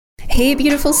Hey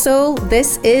beautiful soul,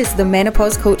 this is the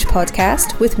Menopause Coach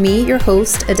podcast with me, your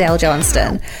host, Adele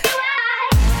Johnston.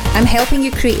 I'm helping you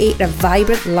create a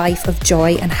vibrant life of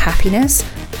joy and happiness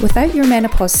without your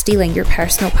menopause stealing your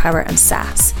personal power and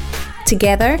sass.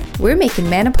 Together, we're making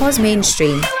menopause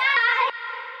mainstream.